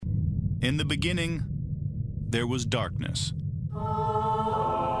In the beginning, there was darkness.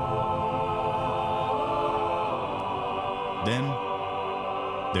 Then,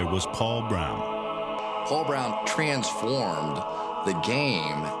 there was Paul Brown. Paul Brown transformed the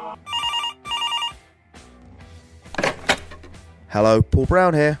game. Hello, Paul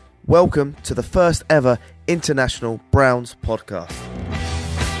Brown here. Welcome to the first ever International Browns podcast.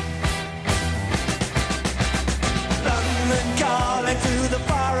 London calling to the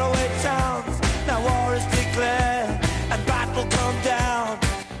faraway towns. Now war is declared and battle come down.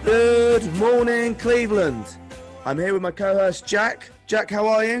 Good morning, Cleveland. I'm here with my co-host, Jack. Jack, how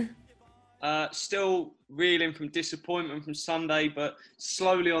are you? Still reeling from disappointment from Sunday, but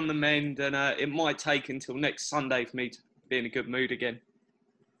slowly on the mend, and it might take until next Sunday for me to be in a good mood again.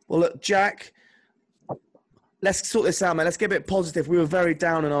 Well, look, Jack, let's sort this out, man. Let's get a bit positive. We were very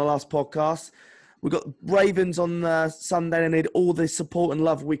down in our last podcast. We've got Ravens on Sunday and need all the support and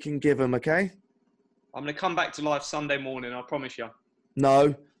love we can give them, okay? I'm going to come back to life Sunday morning, I promise you.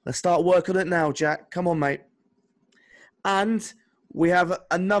 No, let's start working on it now, Jack. Come on, mate. And we have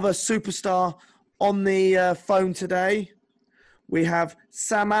another superstar on the phone today. We have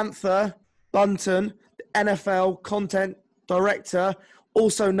Samantha Bunten, NFL content director,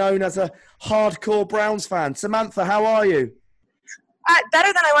 also known as a hardcore Browns fan. Samantha, how are you?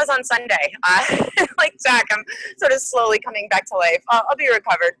 Better than I was on Sunday. Like Jack, I'm sort of slowly coming back to life. I'll be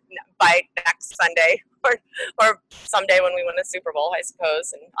recovered by next Sunday or someday when we win a Super Bowl, I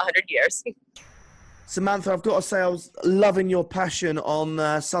suppose, in 100 years. Samantha, I've got to say I was loving your passion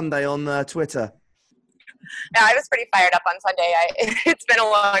on Sunday on Twitter. Yeah, I was pretty fired up on Sunday. It's been a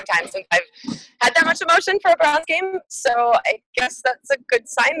long time since I've had that much emotion for a Browns game, so I guess that's a good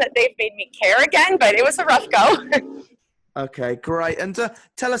sign that they've made me care again, but it was a rough go. Okay, great. And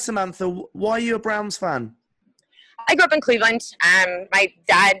tell us, Samantha, why are you a Browns fan? I grew up in Cleveland. My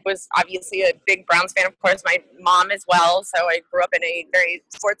dad was obviously a big Browns fan, of course, my mom as well, so I grew up in a very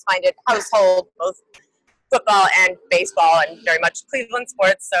sports-minded household, both football and baseball, and very much Cleveland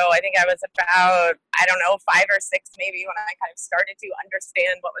sports. So I think I was about, 5 or 6 maybe when I kind of started to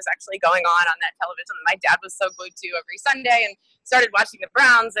understand what was actually going on that television. My dad was so glued to every Sunday and started watching the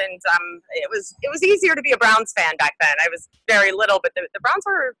Browns, and it was easier to be a Browns fan back then. I was very little, but the Browns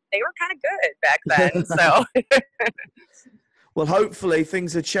were kind of good back then. So well, hopefully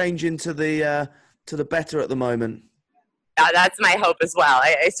things are changing to the better at the moment. That's my hope as well.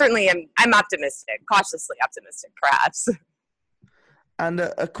 I certainly am. I'm optimistic, cautiously optimistic, perhaps. And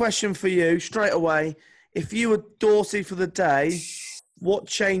a question for you straight away. If you were Dorsey for the day, what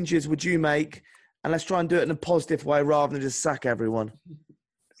changes would you make? And let's try and do it in a positive way rather than just sack everyone.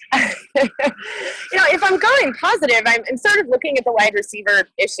 If I'm going positive, I'm sort of looking at the wide receiver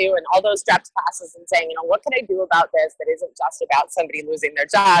issue and all those dropped passes and saying, what can I do about this that isn't just about somebody losing their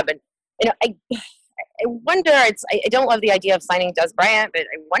job? And, I wonder, I don't love the idea of signing Des Bryant, but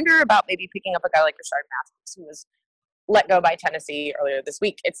I wonder about maybe picking up a guy like Rashard Matthews, who was let go by Tennessee earlier this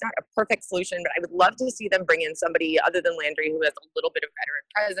week. It's not a perfect solution, but I would love to see them bring in somebody other than Landry who has a little bit of veteran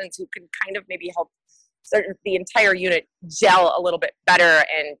presence, who can kind of maybe help sort of the entire unit gel a little bit better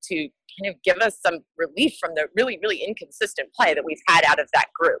and to kind of give us some relief from the really, really inconsistent play that we've had out of that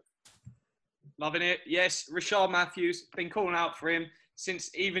group. Loving it. Yes, Rashard Matthews, been calling out for him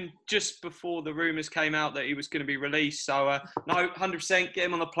since even just before the rumours came out that he was going to be released. So, no, 100%, get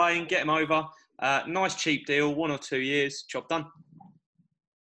him on the plane, get him over. Nice cheap deal, 1 or 2 years, job done.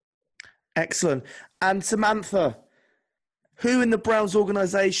 Excellent. And Samantha, who in the Browns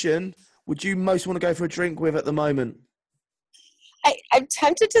organisation would you most want to go for a drink with at the moment? I'm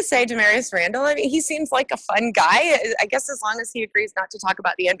tempted to say Demarius Randall. I mean, he seems like a fun guy. I guess as long as he agrees not to talk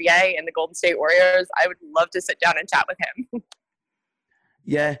about the NBA and the Golden State Warriors, I would love to sit down and chat with him.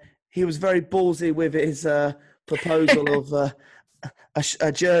 Yeah, he was very ballsy with his proposal of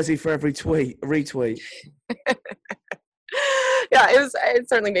a jersey for every retweet. Yeah, it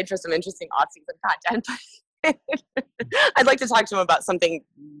certainly made for some interesting off-season content. I'd like to talk to him about something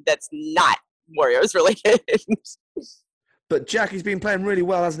that's not Warriors related. But Jack, he's been playing really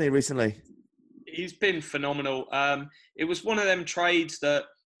well, hasn't he, recently? He's been phenomenal. It was one of them trades that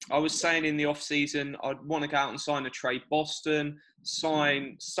I was saying in the off-season, I'd want to go out and sign a trade Boston,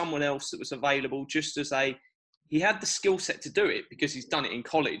 sign someone else that was available just as he had the skill set to do it because he's done it in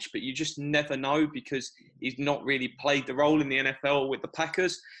college, but you just never know because he's not really played the role in the NFL with the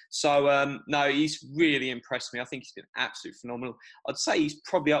Packers. So, no, he's really impressed me. I think he's been absolutely phenomenal. I'd say he's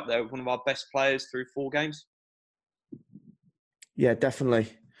probably up there with one of our best players through 4 games. Yeah, definitely.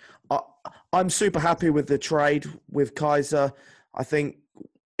 I'm super happy with the trade with Kaiser. I think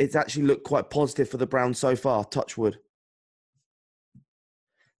it's actually looked quite positive for the Browns so far, touch wood.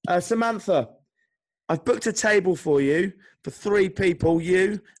 Samantha, I've booked a table for you for 3 people,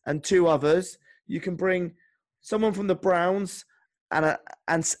 you and 2 others. You can bring someone from the Browns and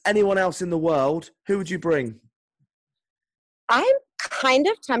anyone else in the world. Who would you bring? I'm kind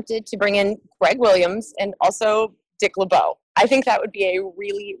of tempted to bring in Greg Williams and also Dick LeBeau. I think that would be a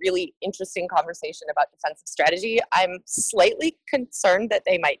really, really interesting conversation about defensive strategy. I'm slightly concerned that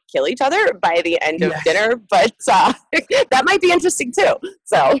they might kill each other by the end of dinner, but that might be interesting too.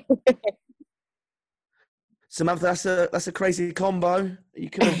 So, Samantha, that's a crazy combo. You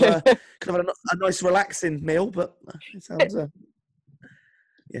could have had a nice relaxing meal, but it sounds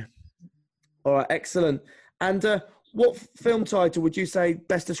yeah. All right, excellent. And what film title would you say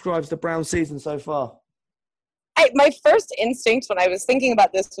best describes the Brown season so far? My first instinct when I was thinking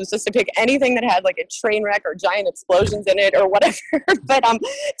about this was just to pick anything that had like a train wreck or giant explosions in it or whatever. But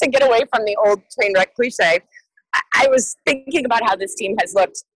to get away from the old train wreck cliche, I was thinking about how this team has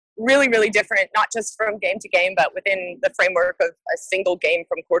looked really, really different, not just from game to game, but within the framework of a single game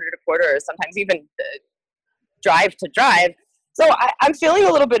from quarter to quarter, or sometimes even drive to drive. So I'm feeling a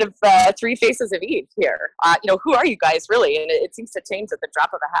little bit of 3 faces of Eve here. Who are you guys really? And it seems to change at the drop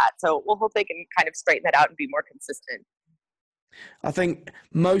of a hat. So we'll hope they can kind of straighten that out and be more consistent. I think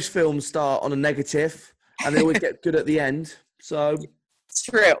most films start on a negative and they always get good at the end. So it's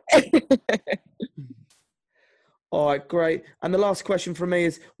true. All right, great. And the last question from me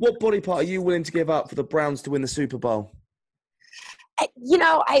is, what body part are you willing to give up for the Browns to win the Super Bowl?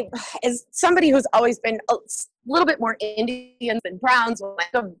 I as somebody who's always been a little bit more Indians than Browns, when I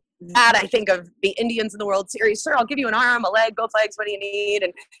think of that, I think of the Indians in the World Series. Sure, I'll give you an arm, a leg, both legs, what do you need?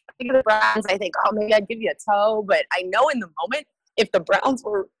 And I think of the Browns, I think, oh, maybe I'd give you a toe. But I know in the moment, if the Browns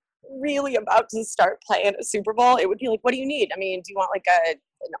were really about to start playing a Super Bowl, it would be like, what do you need? I mean, do you want like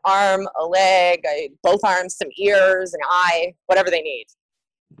an arm, a leg, both arms, some ears, an eye, whatever they need?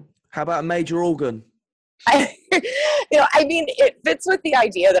 How about a major organ? It fits with the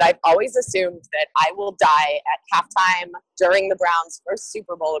idea that I've always assumed that I will die at halftime during the Browns' first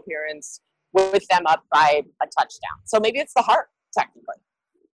Super Bowl appearance with them up by a touchdown. So maybe it's the heart, technically.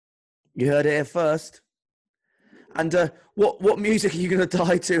 You heard it here first. And what music are you going to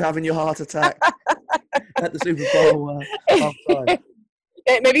die to having your heart attack at the Super Bowl halftime?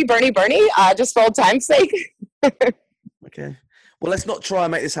 Maybe Bernie, just for old time's sake. Okay. Well, let's not try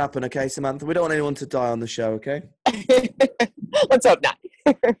and make this happen, okay, Samantha? We don't want anyone to die on the show, okay? Let's hope not.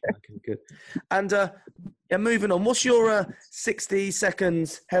 Okay, good. And moving on, what's your 60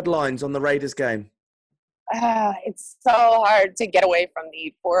 seconds headlines on the Raiders game? It's so hard to get away from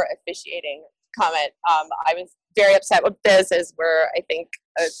the poor officiating comment. I was very upset with this, as were, I think,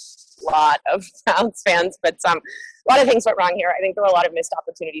 a lot of Browns fans, but a lot of things went wrong here. I think there were a lot of missed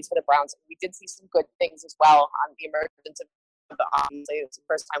opportunities for the Browns. We did see some good things as well on the emergence of it's the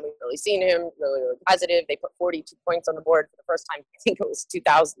first time we've really seen him, really, really positive. They put 42 points on the board for the first time. I think it was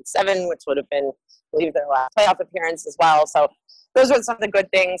 2007, which would have been, I believe, their last playoff appearance as well. So those were some of the good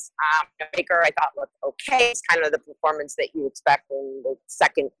things. Baker, I thought, looked okay. It's kind of the performance that you expect in the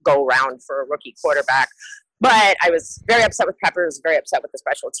second go-round for a rookie quarterback. But I was very upset with Peppers, very upset with the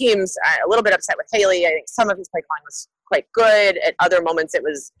special teams, a little bit upset with Haley. I think some of his play calling was quite good. At other moments, it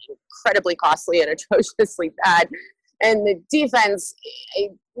was incredibly costly and atrociously bad. And the defense, I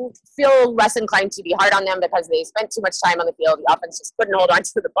feel less inclined to be hard on them because they spent too much time on the field. The offense just couldn't hold on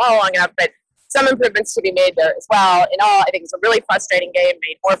to the ball long enough, but some improvements to be made there as well. In all, I think it's a really frustrating game,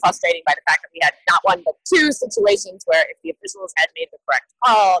 made more frustrating by the fact that we had not one but 2 situations where if the officials had made the correct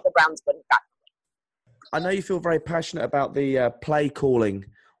call, the Browns wouldn't have gotten. I know you feel very passionate about the play calling.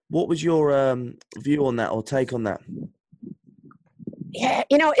 What was your view on that or take on that? Yeah,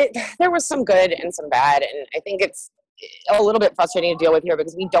 there was some good and some bad, and I think it's a little bit frustrating to deal with here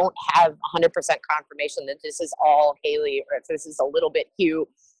because we don't have 100% confirmation that this is all Haley or if this is a little bit Hugh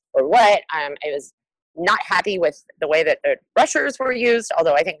or what. I was not happy with the way that the rushers were used,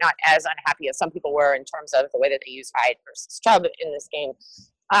 although I think not as unhappy as some people were in terms of the way that they used Hyde versus Chubb in this game.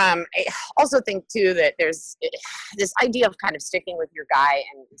 I also think, too, that there's this idea of kind of sticking with your guy,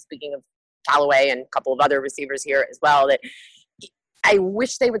 and speaking of Callaway and a couple of other receivers here as well, that I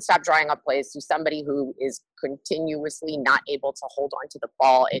wish they would stop drawing up plays to somebody who is continuously not able to hold on to the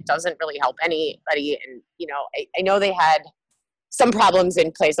ball. It doesn't really help anybody. And, I know they had some problems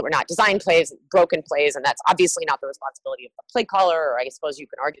in plays that were not designed plays, broken plays, and that's obviously not the responsibility of the play caller. Or I suppose you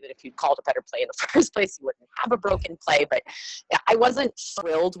can argue that if you'd called a better play in the first place, you wouldn't have a broken play. But yeah, I wasn't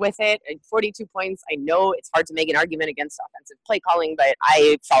thrilled with it. At 42 points, I know it's hard to make an argument against offensive play calling, but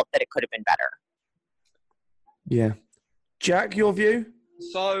I felt that it could have been better. Yeah. Jack, your view?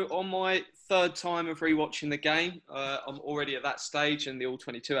 So on my third time of rewatching the game, I'm already at that stage and the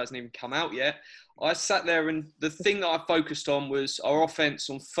All-22 hasn't even come out yet. I sat there and the thing that I focused on was our offense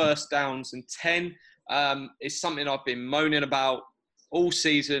on first downs and 10. It's something I've been moaning about all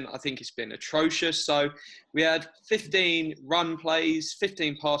season. I think it's been atrocious. So we had 15 run plays,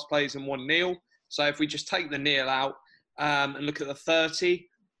 15 pass plays and 1 kneel. So if we just take the kneel out and look at the 30,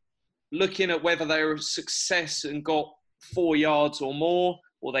 looking at whether they were a success and got 4 yards or more,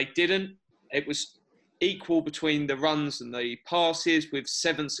 or they didn't. It was equal between the runs and the passes, with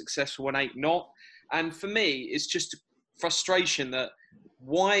 7 successful and 8 not. And for me, it's just a frustration that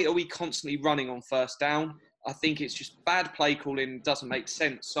why are we constantly running on first down? I think it's just bad play calling, doesn't make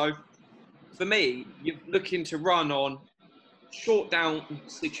sense. So for me, you're looking to run on short down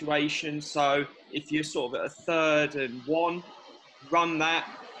situations. So if you're sort of at a 3rd and 1, run that.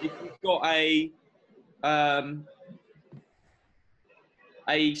 If you've got a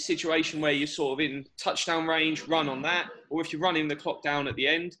situation where you're sort of in touchdown range, run on that. Or if you're running the clock down at the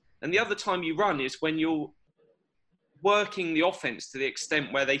end. And the other time you run is when you're working the offense to the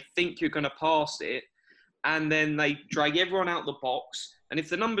extent where they think you're going to pass it, and then they drag everyone out the box. And if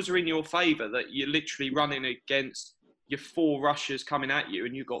the numbers are in your favour, that you're literally running against your 4 rushers coming at you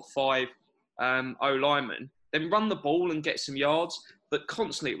and you've got 5 O-linemen, then run the ball and get some yards. But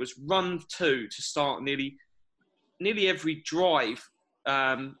constantly it was run 2 to start nearly every drive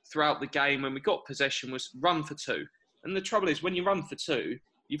throughout the game when we got possession was run for 2. And the trouble is when you run for 2,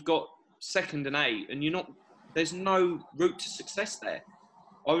 you've got 2nd and 8 and there's no route to success there.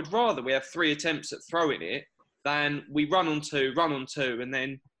 I would rather we have 3 attempts at throwing it than we run on 2, and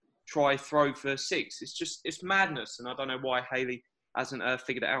then try throw for 6. It's madness, and I don't know why Haley hasn't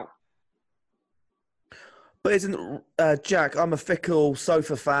figured it out. But isn't Jack? I'm a fickle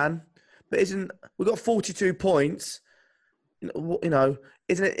sofa fan, but we've got 42 points? Isn't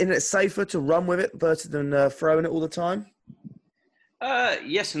it safer to run with it versus than throwing it all the time?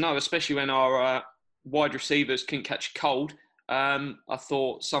 Yes and no, especially when our wide receivers couldn't catch a cold. I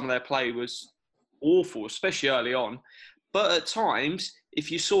thought some of their play was awful, especially early on. But at times,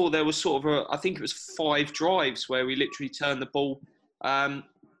 if you saw, there was sort of I think it was 5 drives where we literally turned the ball and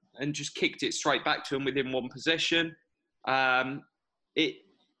just kicked it straight back to them within 1 possession. There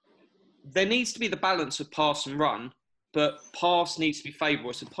needs to be the balance of pass and run, but pass needs to be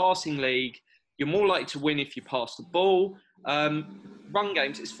favourable. It's a passing league. You're more likely to win if you pass the ball. Run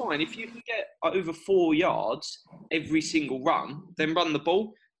games, it's fine. If you can get over 4 yards every single run, then run the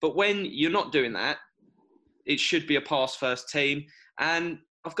ball. But when you're not doing that, it should be a pass-first team. And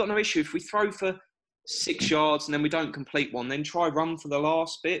I've got no issue. If we throw for 6 yards and then we don't complete one, then try run for the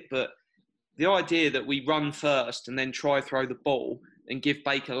last bit. But the idea that we run first and then try throw the ball and give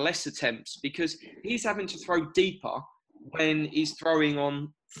Baker less attempts, because he's having to throw deeper when he's throwing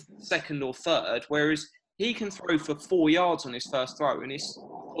on 2nd or 3rd, whereas he can throw for 4 yards on his first throw and it's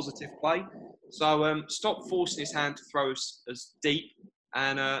positive play. So stop forcing his hand to throw as deep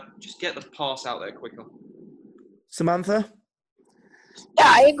and just get the pass out there quicker. Samantha? Yeah,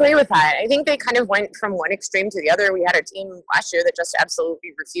 I agree with that. I think they kind of went from one extreme to the other. We had a team last year that just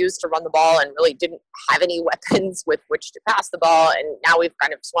absolutely refused to run the ball and really didn't have any weapons with which to pass the ball. And now we've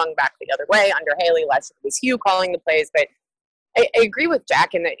kind of swung back the other way under Haley. Last year it was Hugh calling the plays. But I agree with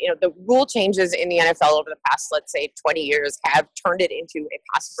Jack in that, the rule changes in the NFL over the past, let's say, 20 years have turned it into a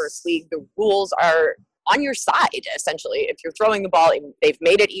pass-first league. The rules are on your side, essentially. If you're throwing the ball, they've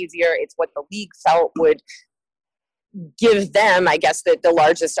made it easier. It's what the league felt would give them, I guess, the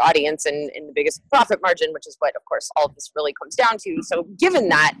largest audience and the biggest profit margin, which is what, of course, all of this really comes down to. So given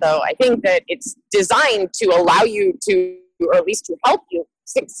that, though, I think that it's designed to allow you to, or at least to help you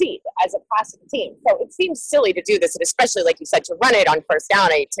succeed as a passing team. So it seems silly to do this, and especially, like you said, to run it on first down.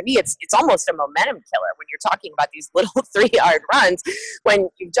 To me, it's almost a momentum killer when you're talking about these little 3-yard runs when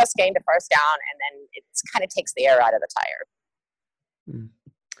you've just gained a first down, and then it kind of takes the air out of the tire. Mm.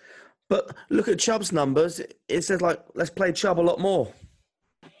 But look at Chubb's numbers. It says, let's play Chubb a lot more.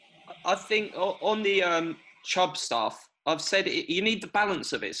 I think on the Chubb stuff, I've said you need the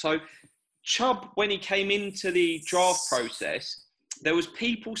balance of it. So Chubb, when he came into the draft process, there was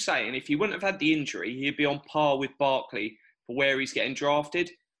people saying if he wouldn't have had the injury, he'd be on par with Barkley for where he's getting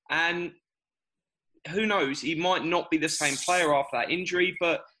drafted. And who knows, he might not be the same player after that injury,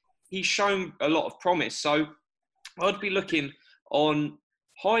 but he's shown a lot of promise. So I'd be looking on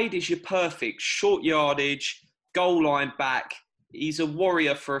Hyde is your perfect short yardage, goal line back. He's a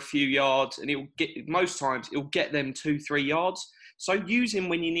warrior for a few yards, and most times he'll get them 2-3 yards. So use him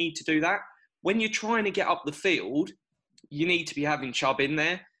when you need to do that. When you're trying to get up the field, you need to be having Chubb in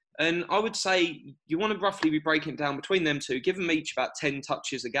there. And I would say you want to roughly be breaking it down between them two, give them each about 10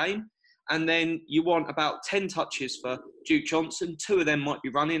 touches a game. And then you want about 10 touches for Duke Johnson. 2 of them might be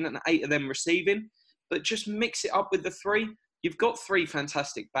running and 8 of them receiving. But just mix it up with the 3. You've got 3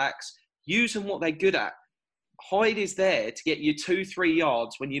 fantastic backs. Use them what they're good at. Hyde is there to get you 2-3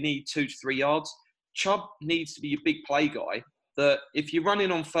 yards when you need 2 to 3 yards. Chubb needs to be your big play guy. That if you're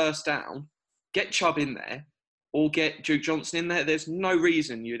running on first down, get Chubb in there or get Duke Johnson in there. There's no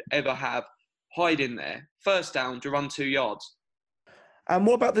reason you'd ever have Hyde in there. First down to run 2 yards. And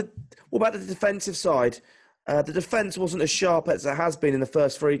what about the defensive side? The defense wasn't as sharp as it has been in the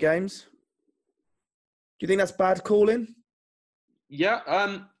first 3 games. Do you think that's bad calling? Yeah,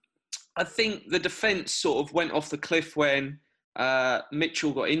 I think the defense sort of went off the cliff when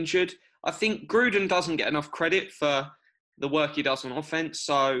Mitchell got injured. I think Gruden doesn't get enough credit for the work he does on offense,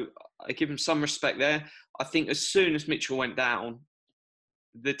 so I give him some respect there. I think as soon as Mitchell went down,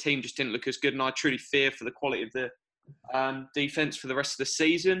 the team just didn't look as good, and I truly fear for the quality of the defense for the rest of the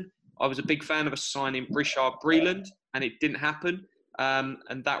season. I was a big fan of us signing Brishard Breeland, and it didn't happen,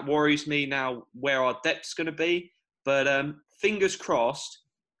 and that worries me now where our depth's going to be. But fingers crossed,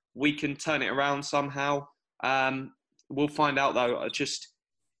 we can turn it around somehow. We'll find out, though.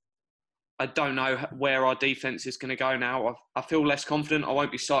 I don't know where our defense is going to go now. I feel less confident. I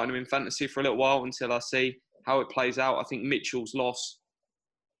won't be starting them in fantasy for a little while until I see how it plays out. I think Mitchell's loss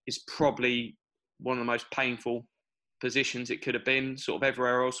is probably one of the most painful positions it could have been. Sort of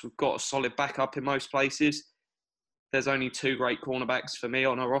everywhere else, we've got a solid backup in most places. There's only 2 great cornerbacks for me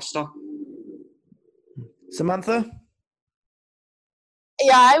on our roster. Samantha?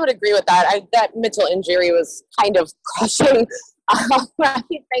 Yeah, I would agree with that. That Mitchell injury was kind of crushing. I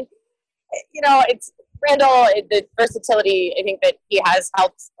think, it's Randall, the versatility, I think that he has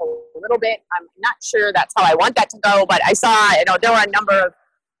helped a little bit. I'm not sure that's how I want that to go, but I saw, there were a number of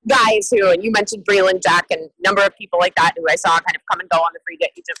guys who, and you mentioned Breeland, Jack, and a number of people like that who I saw kind of come and go on the free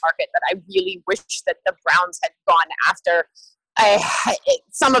agent market that I really wish that the Browns had gone after.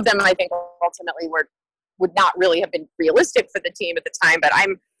 Some of them, I think, ultimately would not really have been realistic for the team at the time, but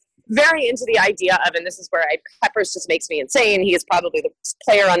I'm very into the idea of, and this is where Peppers just makes me insane. He is probably the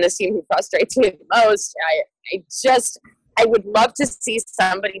player on this team who frustrates me the most. I would love to see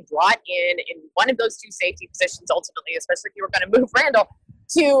somebody brought in one of those 2 safety positions ultimately, especially if you were going to move Randall,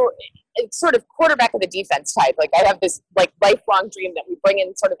 to sort of quarterback of the defense type. Like, I have this lifelong dream that we bring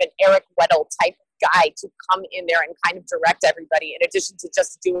in sort of an Eric Weddle type guy to come in there and kind of direct everybody in addition to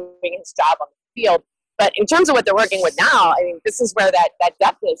just doing his job on the field. But in terms of what they're working with now, I mean, this is where that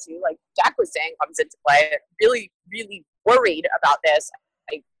depth issue, like Jack was saying, comes into play. I'm really, really worried about this.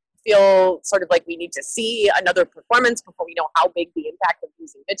 I feel sort of like we need to see another performance before we know how big the impact of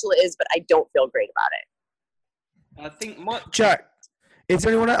losing Mitchell is, but I don't feel great about it. I think Jack, is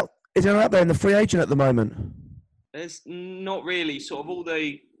there anyone out there in the free agent at the moment? There's not really. Sort of all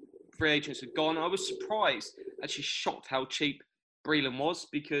the free agents have gone. I was surprised, actually shocked how cheap Breeland was,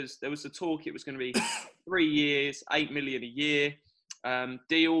 because there was the talk it was going to be 3 years, $8 million a year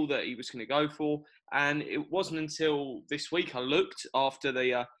deal that he was going to go for. And it wasn't until this week I looked after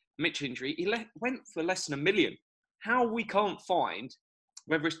the Mitch injury, he went for less than $1 million. How we can't find,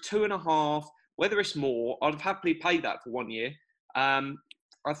 whether it's 2.5, whether it's more, I'd have happily paid that for 1 year. I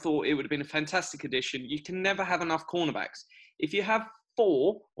thought it would have been a fantastic addition. You can never have enough cornerbacks. If you have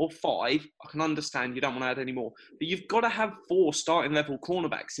 4 or 5, I can understand you don't want to add any more. But you've got to have 4 starting level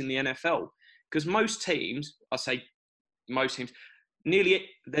cornerbacks in the NFL. Because most teams, I say most teams,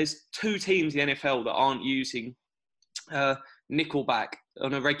 there's 2 teams in the NFL that aren't using nickelback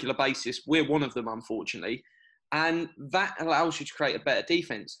on a regular basis. We're one of them, unfortunately. And that allows you to create a better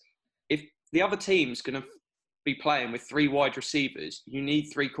defense. If the other team's going to be playing with 3 wide receivers, you need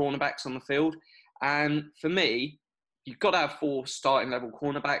 3 cornerbacks on the field. And for me, you've got to have 4 starting level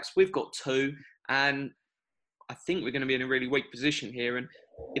cornerbacks. We've got 2, and I think we're going to be in a really weak position here. And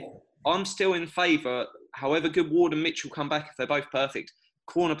if I'm still in favour, however good Ward and Mitchell come back, if they're both perfect,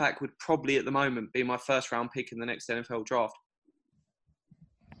 cornerback would probably at the moment be my first round pick in the next NFL draft.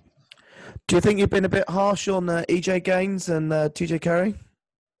 Do you think you've been a bit harsh on EJ Gaines and TJ Carey?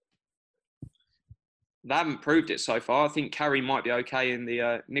 They haven't proved it so far. I think Carey might be okay in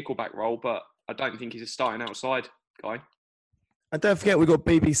the nickelback role, but I don't think he's a starting outside guy. And don't forget, we've got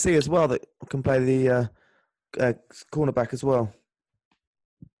BBC as well that can play the cornerback as well.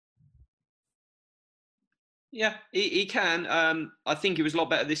 Yeah, he can. I think he was a lot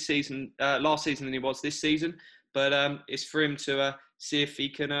better this season, last season than he was this season. But it's for him to see if he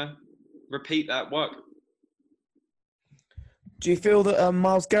can repeat that work. Do you feel that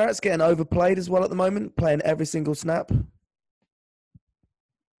Myles Garrett's getting overplayed as well at the moment, playing every single snap?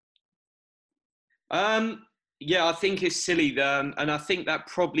 Yeah, I think it's silly, and I think that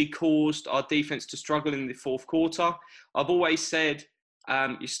probably caused our defense to struggle in the fourth quarter. I've always said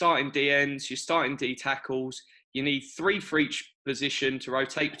you're starting DNs, you're starting D tackles. You need 3 for each position to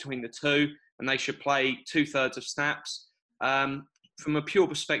rotate between the 2, and they should play 2/3 of snaps. From a pure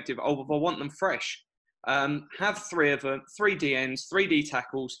perspective, I want them fresh. Have 3 of them, 3 DNs, 3 D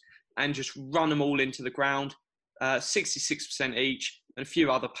tackles, and just run them all into the ground. 66% each, and a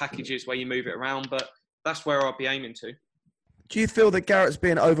few other packages where you move it around, but that's where I'll be aiming to. Do you feel that Garrett's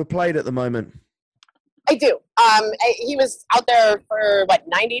being overplayed at the moment? I do. He was out there for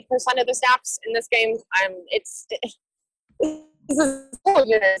 90% of the snaps in this game. This whole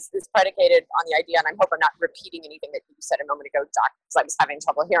unit is predicated on the idea, and I hope I'm not repeating anything that you said a moment ago, Doc, because I was having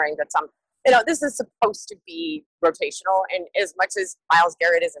trouble hearing that this is supposed to be rotational. And as much as Myles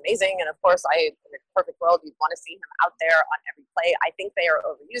Garrett is amazing, and of course, in a perfect world, you'd want to see him out there on every play. I think they are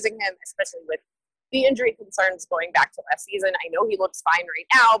overusing him, especially with the injury concerns going back to last season. I know he looks fine right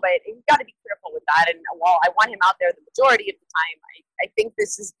now, but you've got to be careful with that. And while I want him out there the majority of the time, I think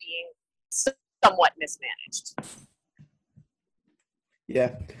this is being somewhat mismanaged.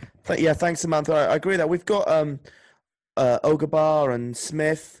 Yeah, thanks, Samantha. I agree that we've got Ogabar and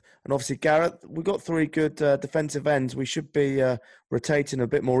Smith and obviously Garrett. We've got 3 good defensive ends. We should be rotating a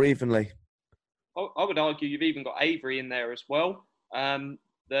bit more evenly. I would argue you've even got Avery in there as well.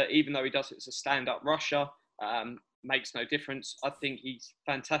 That even though he does it as a stand-up rusher, makes no difference. I think he's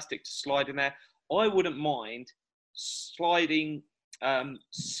fantastic to slide in there. I wouldn't mind sliding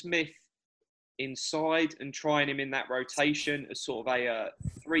Smith inside and trying him in that rotation as sort of a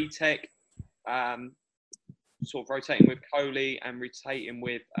 3-tech, sort of rotating with Coley and rotating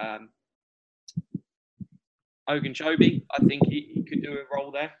with Ogunjobi. I think he could do a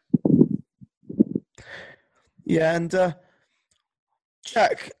role there. Yeah, and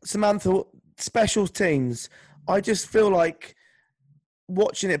Jack, Samantha, special teams. I just feel like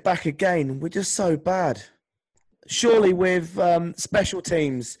watching it back again, we're just so bad. Surely with special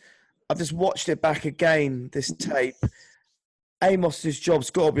teams, I've just watched it back again, this tape. Amos's job's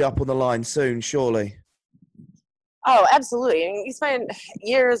got to be up on the line soon, surely. Oh, absolutely. I mean, you spent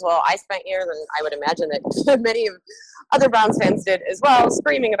years, I spent years, and I would imagine that many of other Browns fans did as well,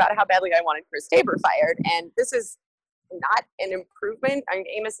 screaming about how badly I wanted Chris Tabor fired. And this is not an improvement. I mean,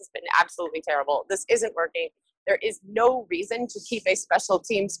 Amos has been absolutely terrible. This isn't working. There is no reason to keep a special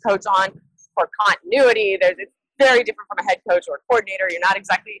teams coach on for continuity. It's very different from a head coach or a coordinator. You're not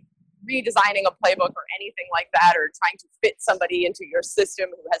exactly redesigning a playbook or anything like that, or trying to fit somebody into your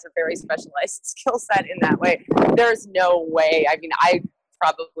system who has a very specialized skill set in that way. There's no way. I mean, I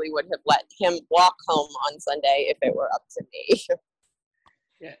probably would have let him walk home on Sunday if it were up to me.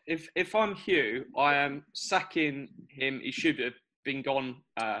 Yeah, if I'm Hugh, I am sacking him. He should have been gone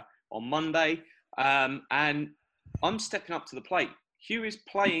on Monday. And I'm stepping up to the plate. Hugh is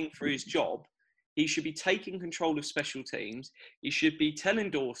playing for his job. He should be taking control of special teams. He should be telling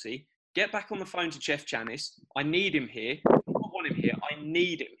Dorsey, get back on the phone to Jeff Janis. I need him here. I don't want him here. I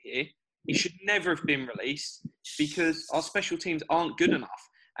need him here. He should never have been released because our special teams aren't good enough.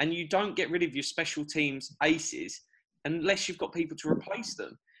 And you don't get rid of your special teams aces unless you've got people to replace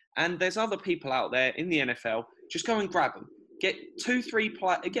them. And there's other people out there in the NFL. Just go and grab them. Get 3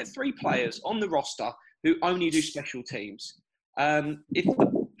 players on the roster who only do special teams. If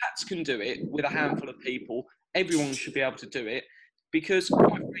the Pats can do it with a handful of people, everyone should be able to do it. Because,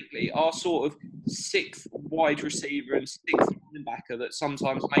 quite frankly, our sort of 6th wide receiver and 6th running backer that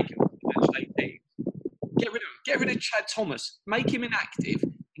sometimes make him match 18, get rid of him. Get rid of Chad Thomas. Make him inactive.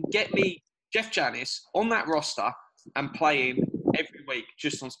 And get me Jeff Janis on that roster and play him every week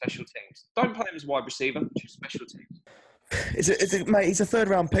just on special teams. Don't play him as a wide receiver, just special teams. Mate, he's a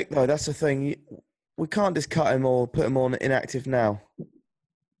 3rd-round pick, though. That's the thing. We can't just cut him or put him on inactive now.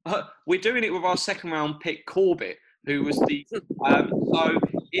 We're doing it with our 2nd-round pick, Corbett, who was the... so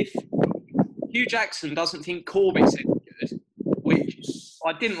if Hugh Jackson doesn't think Corbett's any good, which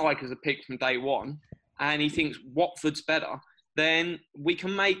I didn't like as a pick from day one, and he thinks Watford's better, then we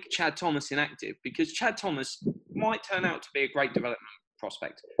can make Chad Thomas inactive because Chad Thomas might turn out to be a great development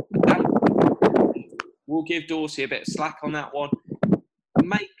prospect. We'll give Dorsey a bit of slack on that one.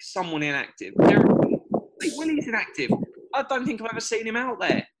 Make someone inactive. Willie's inactive. I don't think I've ever seen him out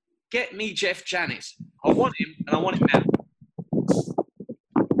there. Get me Jeff Janis. I want him, and I want him now.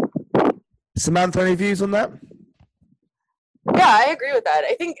 Samantha, any views on that? Yeah, I agree with that.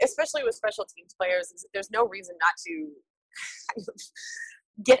 I think, especially with special teams players, there's no reason not to kind of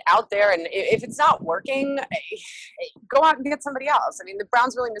get out there, and if it's not working, go out and get somebody else. I mean, the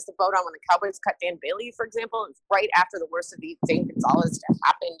Browns really missed the boat on when the Cowboys cut Dan Bailey, for example. It was right after the worst of the Zane Gonzalez stuff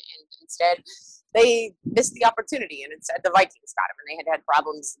happened, and instead they missed the opportunity, and instead the Vikings got him, and they had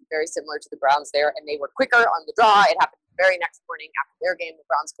problems very similar to the Browns there, and they were quicker on the draw. It happened the very next morning after their game. The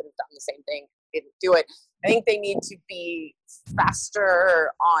Browns could have done the same thing, didn't do it. I think they need to be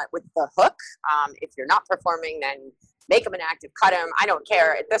faster on with the hook. If you're not performing, then make them inactive, cut them. I don't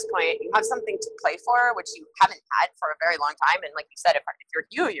care. At this point, you have something to play for, which you haven't had for a very long time. And like you said, if you're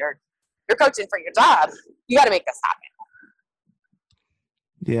coaching for your job, you got to make this happen.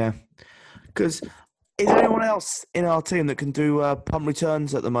 Yeah. Because is there anyone else in our team that can do punt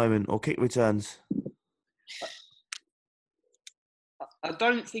returns at the moment or kick returns? I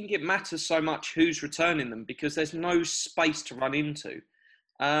don't think it matters so much who's returning them because there's no space to run into.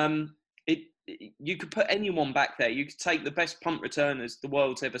 You could put anyone back there. You could take the best punt returners the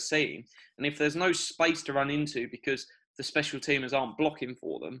world's ever seen, and if there's no space to run into because the special teamers aren't blocking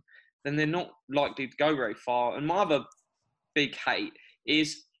for them, then they're not likely to go very far. And my other big hate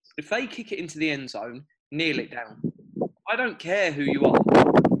is if they kick it into the end zone, kneel it down. I don't care who you are.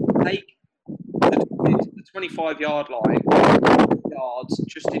 Take the 25-yard line, yards,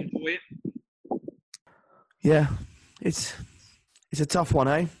 just enjoy it. Yeah, it's a tough one,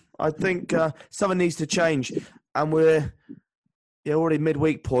 eh? I think something needs to change, and we're already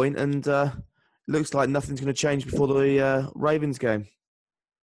midweek point, and looks like nothing's going to change before the Ravens game.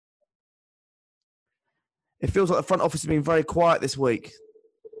 It feels like the front office has been very quiet this week.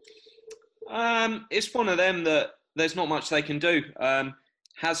 It's one of them that there's not much they can do.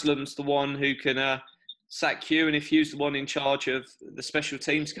 Haslam's the one who can sack you, and if Hugh's the one in charge of the special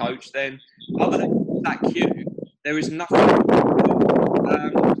teams coach, then other than sack you, there is nothing.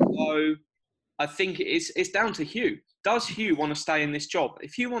 So I think it's down to Hugh. Does Hugh want to stay in this job?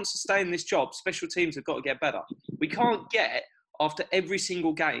 If Hugh wants to stay in this job, special teams have got to get better. We can't get, after every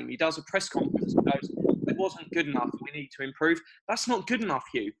single game, he does a press conference and goes, it wasn't good enough, we need to improve. That's not good enough,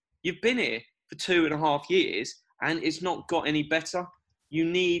 Hugh. You've been here for 2.5 years and it's not got any better. You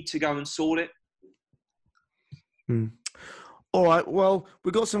need to go and sort it. All right, well,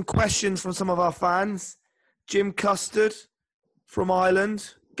 we've got some questions from some of our fans. Jim Custard from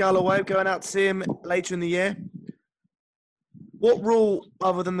Ireland. Galloway, going out to see him later in the year. What rule,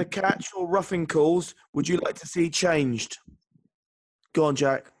 other than the catch or roughing calls, would you like to see changed? Go on,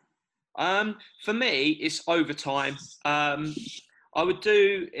 Jack. For me, it's overtime. I would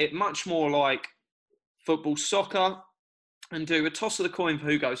do it much more like football, soccer, and do a toss of the coin for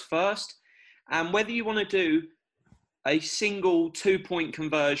who goes first. And whether you want to do a single 2-point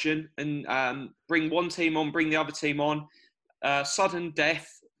conversion and bring one team on, bring the other team on, sudden death,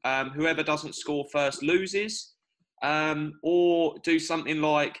 whoever doesn't score first loses, or do something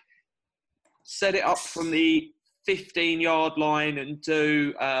like set it up from the 15-yard line and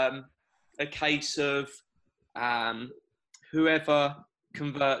do a case of whoever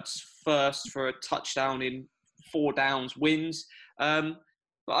converts first for a touchdown in 4 downs wins. But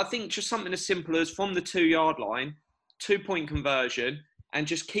I think just something as simple as from the 2-yard line, 2-point conversion, and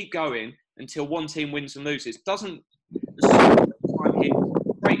just keep going until one team wins and loses. Doesn't time hit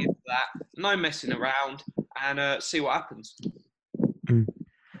straight into that, no messing around, and see what happens.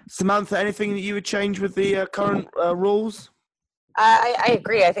 Samantha, anything that you would change with the current rules? I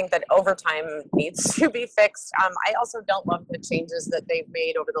agree. I think that overtime needs to be fixed. I also don't love the changes that they've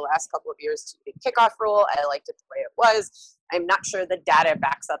made over the last couple of years to the kickoff rule. I liked it the way it was. I'm not sure the data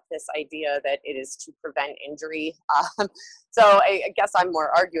backs up this idea that it is to prevent injury. So I guess I'm more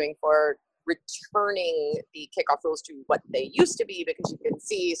arguing for returning the kickoff rules to what they used to be, because you can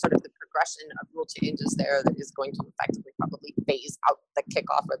see sort of the progression of rule changes there that is going to effectively probably phase out the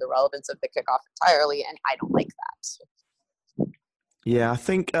kickoff or the relevance of the kickoff entirely, and I don't like that. Yeah, I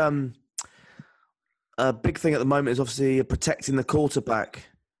think a big thing at the moment is obviously protecting the quarterback.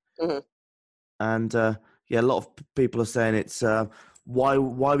 Mm-hmm. And a lot of people are saying it's why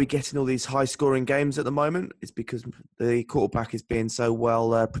are we getting all these high-scoring games at the moment? It's because the quarterback is being so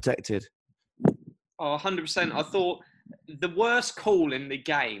well protected. Oh, 100%. I thought the worst call in the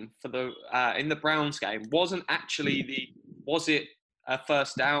game for the in the Browns game wasn't actually was it a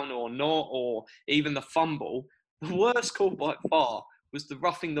first down or not, or even the fumble. The worst call by far was the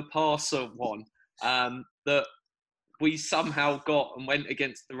roughing the passer one that we somehow got and went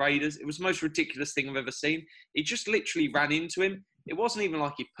against the Raiders. It was the most ridiculous thing I've ever seen. He just literally ran into him. It wasn't even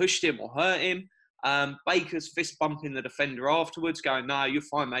like he pushed him or hurt him. Baker's fist bumping the defender afterwards, going, "No, you're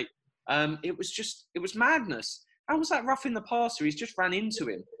fine, mate." It was madness. How was that roughing the passer? He's just ran into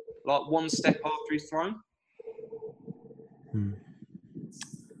him, like one step after he's thrown.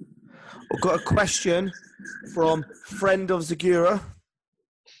 I've got a question from friend of Zagura.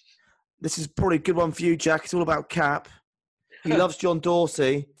 This is probably a good one for you, Jack. It's all about Cap. He loves John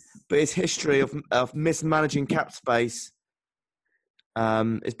Dorsey, but his history of mismanaging cap space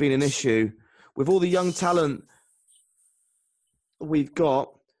has been an issue. With all the young talent we've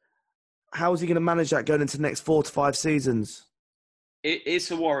got, how is he going to manage that going into the next 4 to 5 seasons?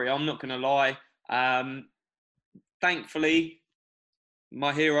 It's a worry, I'm not going to lie. Thankfully,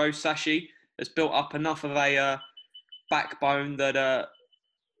 my hero, Sashi, has built up enough of a backbone that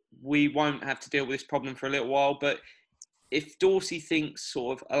we won't have to deal with this problem for a little while. But if Dorsey thinks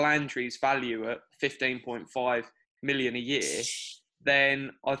sort of Alandri's value at 15.5 million a year,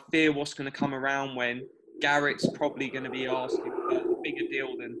 then I fear what's going to come around when Garrett's probably going to be asking for a bigger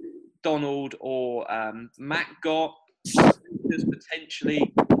deal than Donald or Matt got. Because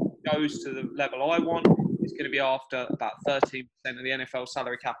potentially goes to the level I want. It's going to be after about 13% of the NFL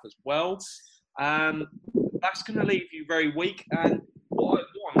salary cap as well. That's going to leave you very weak. And what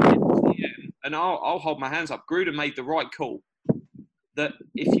I want is, and I'll hold my hands up, Gruden made the right call. That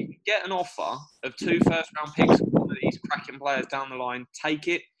if you can get an offer of 2 first-round picks for one of these cracking players down the line, take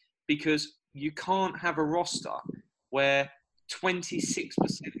it, because you can't have a roster where 26%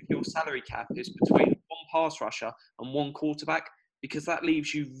 of your salary cap is between one pass rusher and one quarterback, because that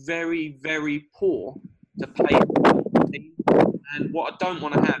leaves you very, very poor to pay for the team. And what I don't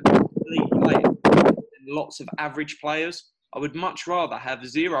want to have is elite players and lots of average players. I would much rather have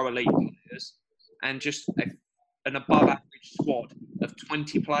 0 elite players and just an above average squad of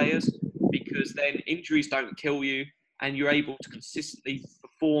 20 players, because then injuries don't kill you and you're able to consistently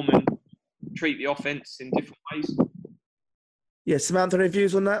perform and treat the offense in different ways. Yeah, Samantha, any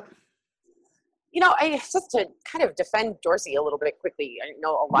views on that? Just to kind of defend Dorsey a little bit quickly, I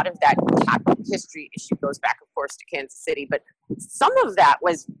know a lot of that cap history issue goes back, of course, to Kansas City, but some of that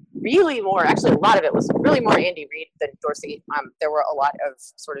was really more, actually a lot of it was really more Andy Reid than Dorsey. There were a lot of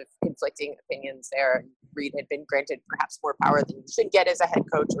sort of conflicting opinions there. Reid had been granted perhaps more power than you should get as a head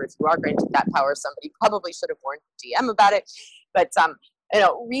coach, or if you are granted that power, somebody probably should have warned the GM about it. But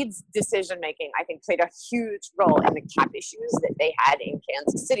Reid's decision-making, I think, played a huge role in the cap issues that they had in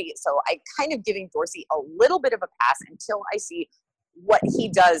Kansas City. So I kind of giving Dorsey a little bit of a pass until I see what he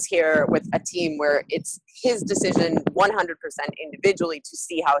does here with a team where it's his decision 100% individually to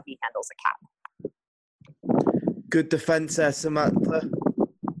see how he handles a cap. Good defense there, Samantha.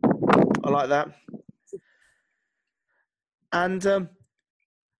 I like that. And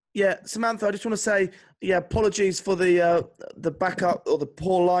Samantha, I just want to say, apologies for the backup or the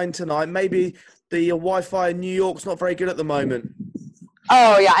poor line tonight. Maybe the Wi-Fi in New York's not very good at the moment.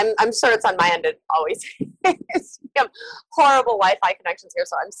 Oh yeah, I'm sure it's on my end. It always is. We have horrible Wi-Fi connections here,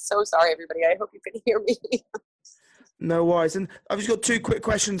 so I'm so sorry, everybody. I hope you can hear me. No worries. And I've just got 2 quick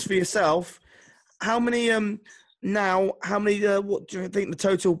questions for yourself. How many what do you think the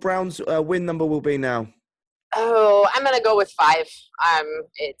total Browns win number will be now? Oh, I'm going to go with 5.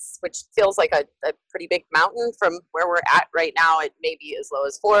 Which feels like a pretty big mountain from where we're at right now. It may be as low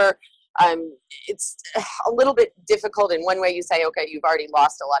as 4. It's a little bit difficult. In one way, you say, okay, you've already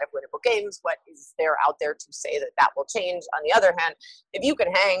lost a lot of winnable games. What is there out there to say that will change? On the other hand, if you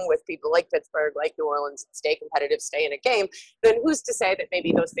can hang with people like Pittsburgh, like New Orleans, stay competitive, stay in a game, then who's to say that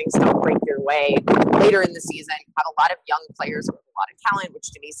maybe those things don't break your way later in the season? You have a lot of young players with a lot of talent,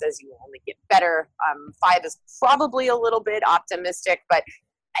 which to me says you will only get better. 5 is probably a little bit optimistic, but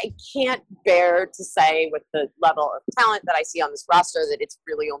I can't bear to say with the level of talent that I see on this roster that it's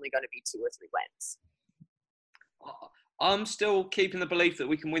really only going to be 2 or 3 wins. I'm still keeping the belief that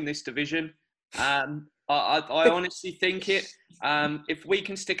we can win this division. I honestly think it. If we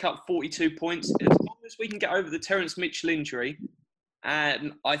can stick up 42 points, as long as we can get over the Terrence Mitchell injury,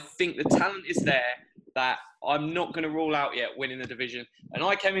 and I think the talent is there, that I'm not going to rule out yet winning the division. And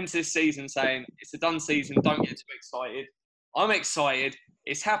I came into this season saying, it's a done season, don't get too excited. I'm excited.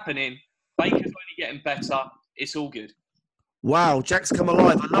 It's happening. Baker's only getting better. It's all good. Wow, Jack's come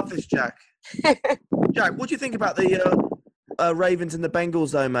alive. I love this, Jack. Jack, what do you think about the Ravens and the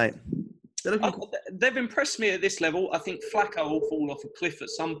Bengals, though, mate? They've impressed me at this level. I think Flacco will fall off a cliff at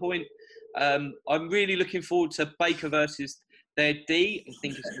some point. I'm really looking forward to Baker versus their D. I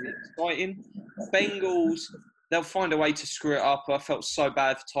think it's going to be exciting. Bengals, they'll find a way to screw it up. I felt so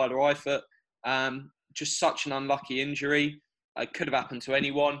bad for Tyler Eifert. Just such an unlucky injury. It could have happened to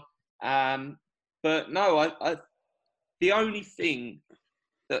anyone. But no, the only thing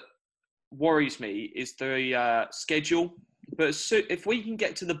that worries me is the schedule. But if we can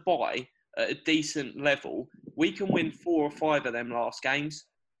get to the bye at a decent level, we can win 4 or 5 of them last games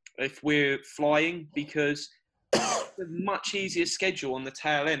if we're flying, because a much easier schedule on the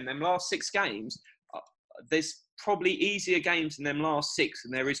tail end. Them last 6 games, there's probably easier games in them last 6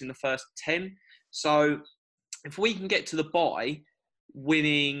 than there is in the first 10. So if we can get to the bye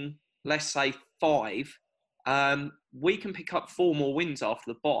winning, let's say 5, we can pick up 4 more wins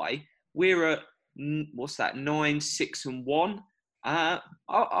after the bye. We're at, 9-6-1.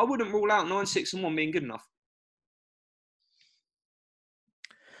 I wouldn't rule out 9-6-1 being good enough.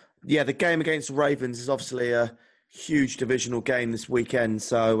 Yeah, the game against the Ravens is obviously a huge divisional game this weekend.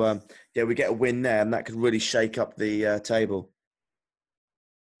 So, we get a win there, and that could really shake up the table.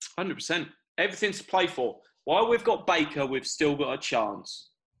 100%. Everything to play for. While we've got Baker, we've still got a chance.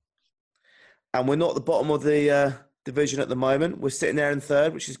 And we're not at the bottom of the division at the moment. We're sitting there in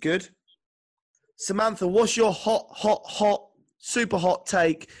 3rd, which is good. Samantha, what's your hot, super hot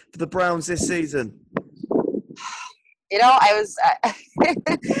take for the Browns this season? I was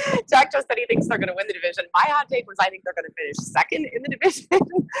Jack just said he thinks they're going to win the division. My hot take was I think they're going to finish 2nd in the division,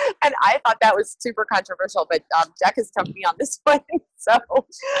 and I thought that was super controversial. But Jack has stumped me on this one, so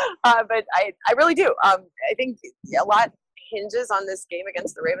but I really do. I think a lot hinges on this game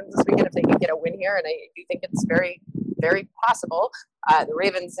against the Ravens this weekend if they can get a win here, and I do think it's very, very possible. The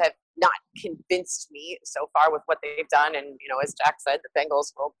Ravens have not convinced me so far with what they've done, and as Jack said, the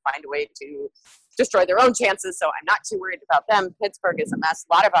Bengals will find a way to destroy their own chances, so I'm not too worried about them. Pittsburgh is a mess.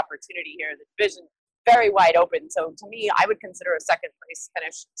 A lot of opportunity here. The division very wide open. So to me, I would consider a 2nd place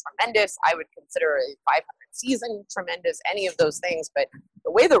finish tremendous. I would consider a 500 season tremendous, any of those things. But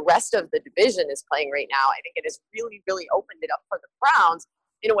the way the rest of the division is playing right now, I think it has really, really opened it up for the Browns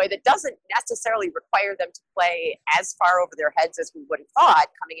in a way that doesn't necessarily require them to play as far over their heads as we would have thought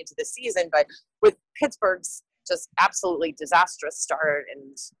coming into the season. But with Pittsburgh's just absolutely disastrous start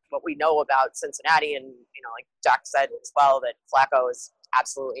and what we know about Cincinnati, and like Jack said as well, that Flacco is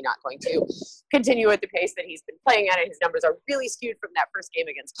absolutely not going to continue at the pace that he's been playing at, and his numbers are really skewed from that first game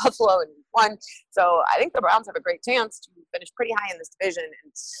against Buffalo and won. So I think the Browns have a great chance to finish pretty high in this division,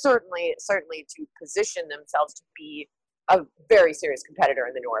 and certainly to position themselves to be a very serious competitor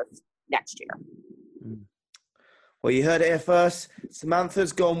in the North next year. Well, you heard it here first.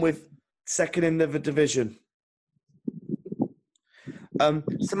 Samantha's gone with 2nd in the division.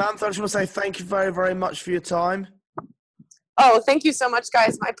 Samantha, I just want to say thank you very, very much for your time. Oh, thank you so much,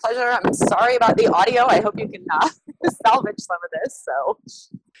 guys. My pleasure. I'm sorry about the audio. I hope you can salvage some of this. So,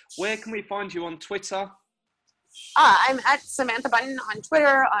 where can we find you on Twitter? I'm at Samantha Bunten on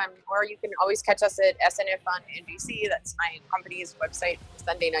Twitter, or you can always catch us at SNF on NBC. That's my company's website for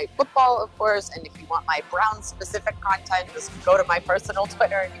Sunday Night Football, of course. And if you want my Brown-specific content, just go to my personal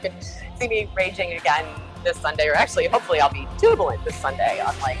Twitter, and you can see me raging again this Sunday. Or actually, hopefully, I'll be jubilant this Sunday,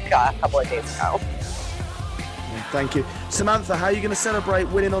 unlike a couple of days ago. Thank you. Samantha, how are you going to celebrate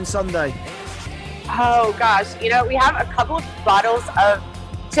winning on Sunday? Oh, gosh. We have a couple of bottles of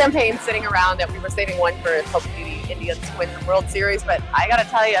champagne sitting around that we were saving one for hopefully the Indians win the World Series. But I got to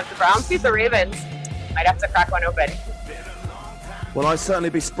tell you, if the Browns beat the Ravens, might have to crack one open. Well, I'd certainly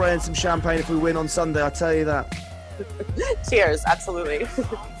be spraying some champagne if we win on Sunday, I'll tell you that. Cheers, absolutely.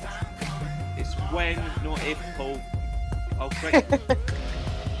 It's when, not if, Paul. I'll correct you.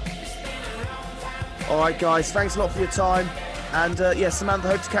 All right, guys, thanks a lot for your time. And, Samantha,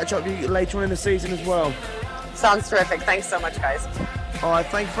 hope to catch up with you later on in the season as well. Sounds terrific. Thanks so much, guys. All right,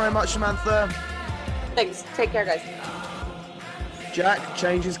 thank you very much, Samantha. Thanks. Take care, guys. Jack,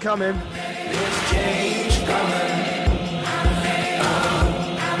 change is coming. There's change coming.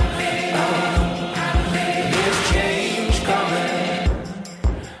 There's change coming.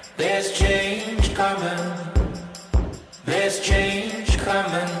 There's change coming. There's change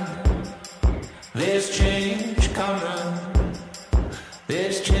coming. There's change coming.